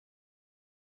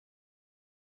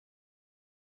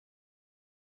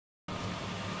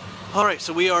Alright,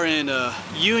 so we are in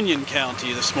Union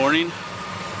County this morning,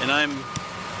 and I'm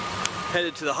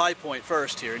headed to the high point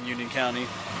first here in Union County.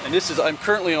 And I'm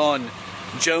currently on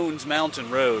Jones Mountain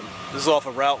Road. This is off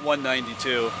of Route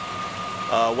 192,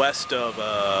 west of,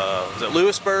 is it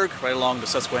Lewisburg? Right along the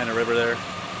Susquehanna River there.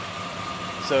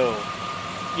 So,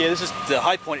 yeah, the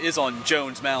high point is on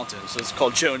Jones Mountain, so it's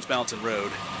called Jones Mountain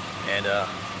Road. And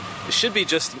it should be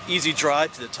just an easy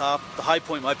drive to the top. The high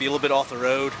point might be a little bit off the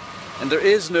road. And there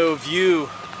is no view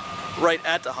right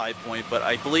at the high point, but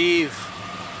I believe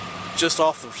just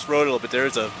off the road a little bit there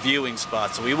is a viewing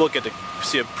spot, so we will get to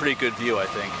see a pretty good view, I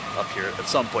think, up here at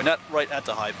some point. Not right at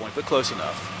the high point, but close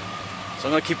enough. So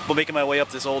I'm going to keep making my way up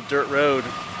this old dirt road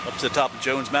up to the top of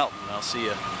Jones Mountain, and I'll see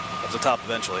you at the top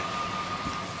eventually.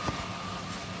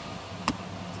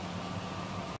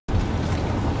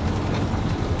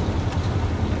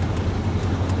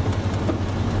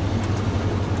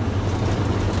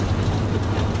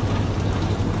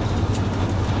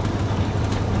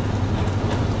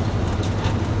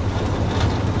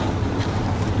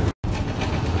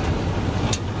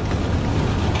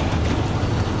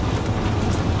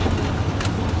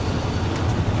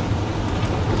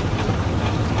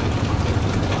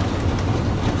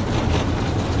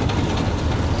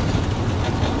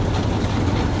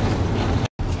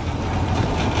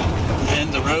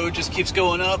 Just keeps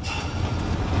going up,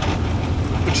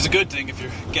 which is a good thing if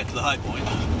you're getting to the high point.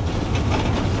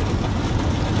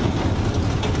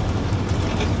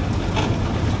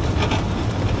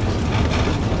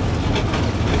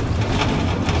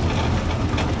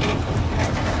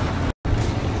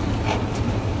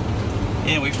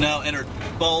 And we've now entered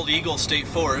Bald Eagle State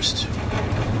Forest,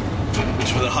 which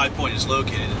is where the high point is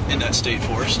located, in that state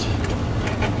forest.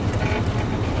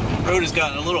 The road has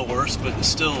gotten a little worse, but it's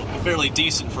still fairly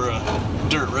decent for a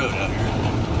dirt road out here.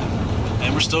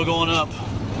 And we're still going up.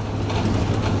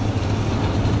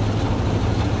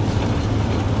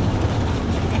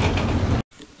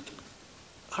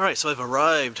 Alright, so I've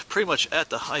arrived pretty much at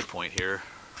the high point here,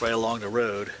 right along the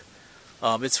road.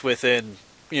 It's within,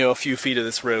 a few feet of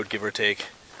this road, give or take.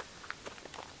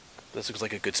 This looks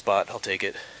like a good spot. I'll take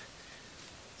it.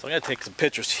 So I'm going to take some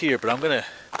pictures here, but I'm going to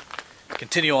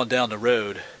continue on down the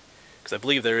road, because I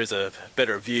believe there is a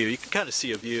better view. You can kind of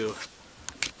see a view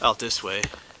out this way.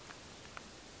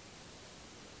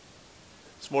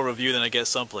 It's more of a view than I get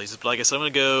some places. But like I said, I'm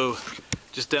going to go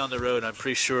just down the road, and I'm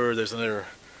pretty sure there's a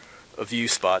view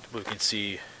spot where we can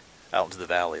see out into the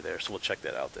valley there. So we'll check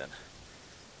that out then.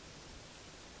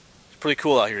 It's pretty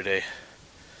cool out here today.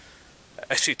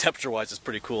 Actually, temperature-wise, it's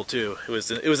pretty cool too. It was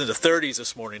in the 30s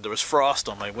this morning. There was frost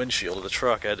on my windshield of the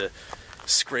truck. I had to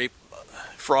scrape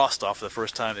frost off for the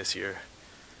first time this year.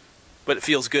 But it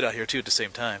feels good out here too at the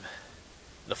same time.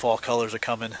 The fall colors are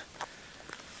coming.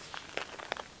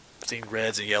 Seeing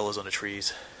reds and yellows on the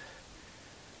trees.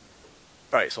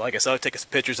 Alright, so like I said, I'll take some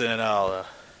pictures and then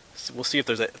we'll see if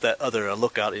that other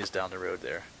lookout is down the road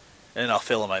there. And then I'll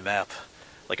fill in my map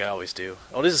like I always do.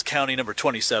 Oh, this is county number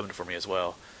 27 for me as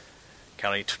well.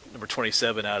 County number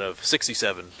 27 out of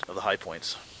 67 of the high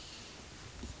points.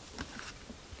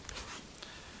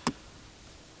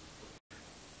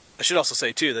 I should also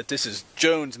say too that this is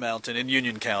Jones Mountain in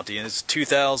Union County, and it's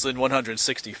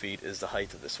 2,160 feet is the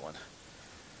height of this one.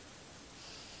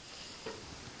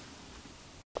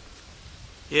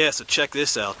 Yeah, so check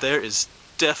this out. There is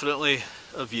definitely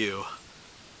a view.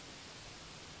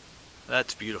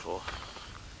 That's beautiful.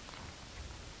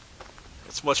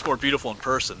 It's much more beautiful in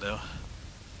person though.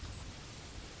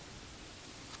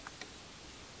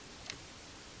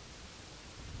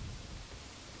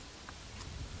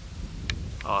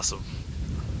 Awesome.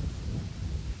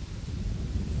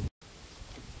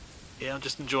 Yeah, I'm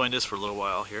just enjoying this for a little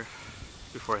while here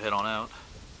before I head on out.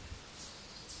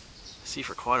 See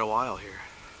for quite a while here.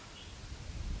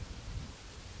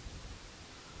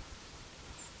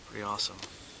 Pretty awesome.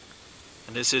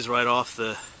 And this is right off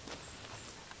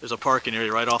there's a parking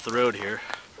area right off the road here.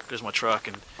 There's my truck,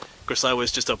 and of course I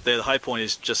was just up there. The high point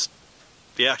is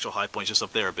the actual high point is just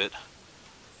up there a bit.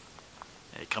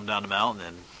 And you come down the mountain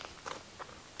and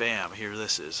bam, here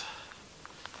this is.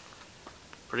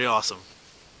 Pretty awesome.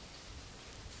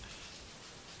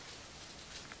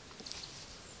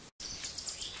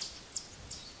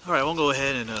 Alright, we'll go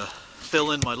ahead and fill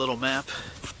in my little map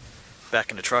back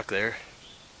in the truck there.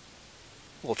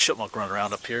 A little chipmunk running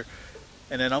around up here.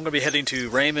 And then I'm going to be heading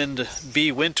to Raymond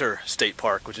B. Winter State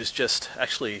Park, which is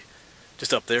actually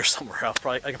just up there somewhere.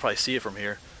 I can probably see it from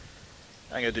here.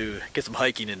 I'm going to get some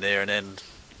hiking in there, and then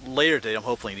later today I'm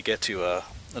hoping to get to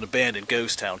an abandoned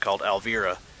ghost town called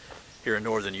Alvira here in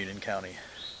northern Union County.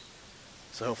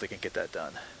 So hopefully I can get that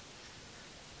done.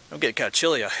 I'm getting kind of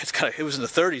chilly. It was in the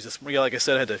 30s this morning. Like I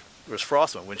said, there was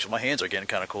frost on my windshield. My hands are getting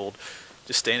kind of cold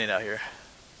just standing out here.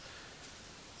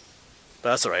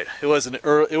 But that's all right. It was in the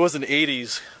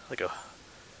 80s like a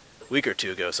week or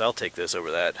two ago, so I'll take this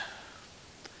over that.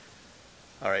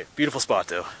 All right, beautiful spot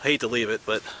though. I hate to leave it,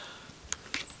 but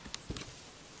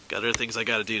got other things I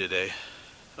got to do today.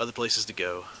 Other places to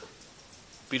go.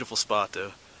 Beautiful spot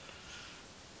though.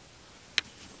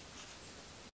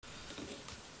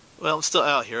 Well, I'm still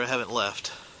out here. I haven't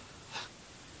left.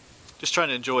 Just trying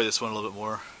to enjoy this one a little bit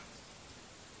more.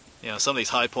 You know, some of these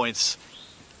high points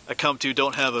I come to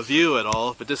don't have a view at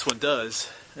all, but this one does.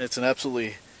 It's an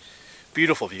absolutely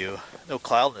beautiful view. No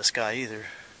cloud in the sky either.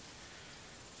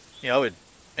 You know, I would,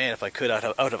 man, if I could, out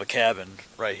of a cabin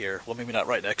right here. Well, maybe not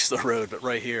right next to the road, but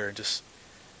right here, and just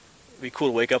it'd be cool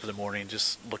to wake up in the morning and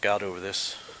just look out over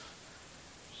this.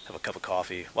 Have a cup of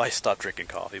coffee. Well, I stopped drinking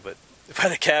coffee, but if I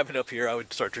had a cabin up here, I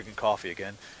would start drinking coffee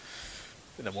again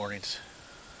in the mornings.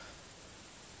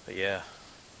 But yeah,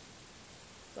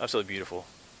 absolutely beautiful.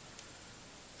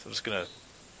 So I'm just gonna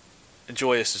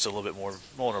enjoy this just a little bit more. I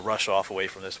don't want to rush off away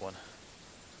from this one.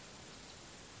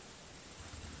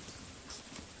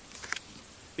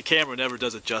 The camera never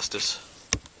does it justice.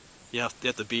 You have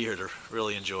to be here to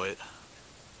really enjoy it.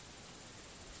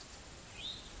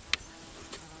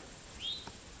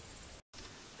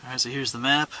 Alright, so here's the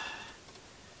map.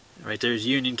 Right there's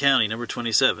Union County, number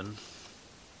 27.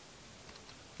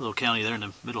 Little county there in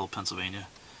the middle of Pennsylvania.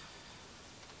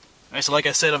 Alright, so like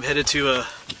I said, I'm headed to a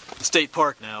state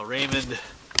park now, Raymond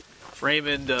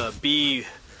B.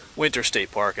 Winter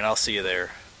State Park, and I'll see you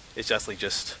there. It's definitely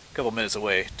just a couple minutes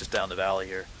away, just down the valley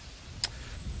here.